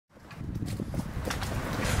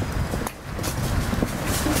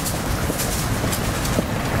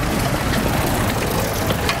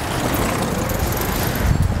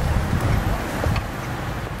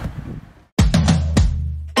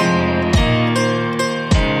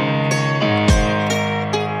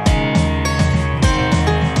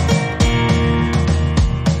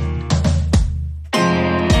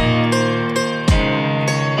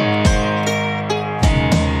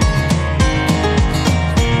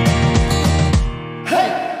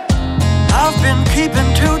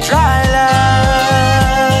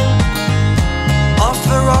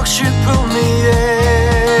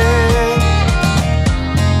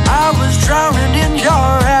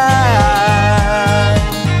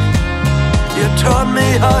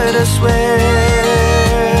this way.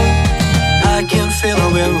 I can feel a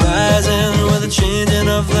wind rising with the changing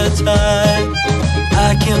of the tide.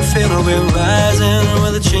 I can feel a wind rising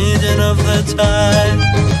with the changing of the tide.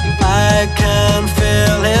 I can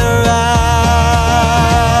feel it rise.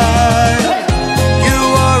 You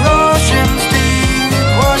are oceans deep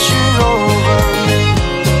washing over me,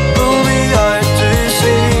 pull me out to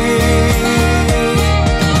sea.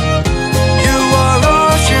 You are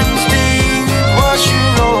oceans deep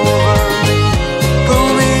washing over me, pull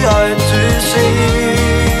me out to sea.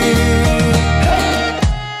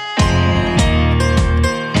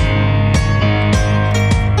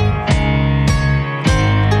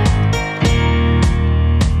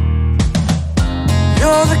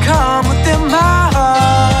 You're the calm within my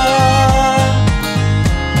heart,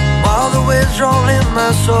 while the waves roll in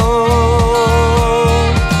my soul.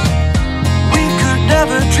 We could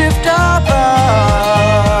never drift apart,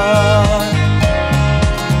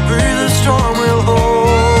 through the storm we'll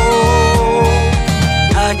hold.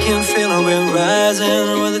 I can feel a wind rising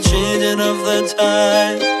with the changing of the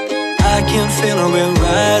tide. I can feel a wind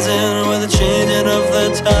rising with the changing of the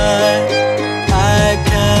tide. I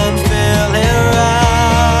can feel it rise.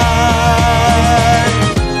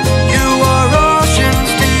 You are oceans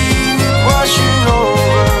deep washing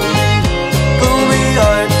over me, pull me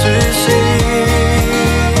out to sea.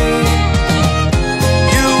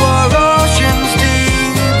 You are oceans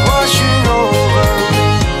deep washing over me,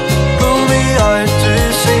 pull me out to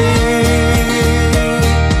sea.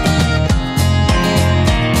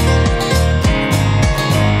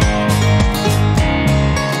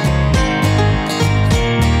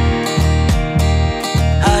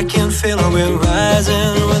 I can feel a wind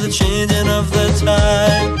rising with the changing of the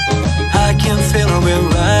tide. I can feel a wind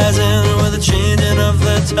rising with the changing of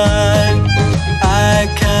the tide. I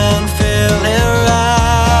can feel it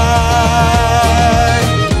rise.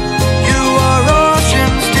 You are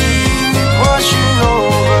oceans deep washing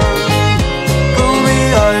over me, pull me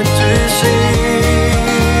out to sea.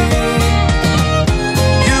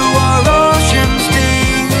 You are oceans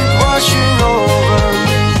deep washing over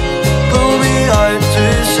me, pull me out to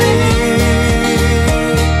sea.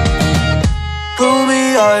 Pull me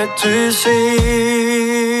out to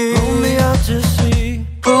sea. Pull me out to sea.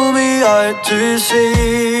 Pull me out to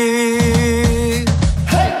sea.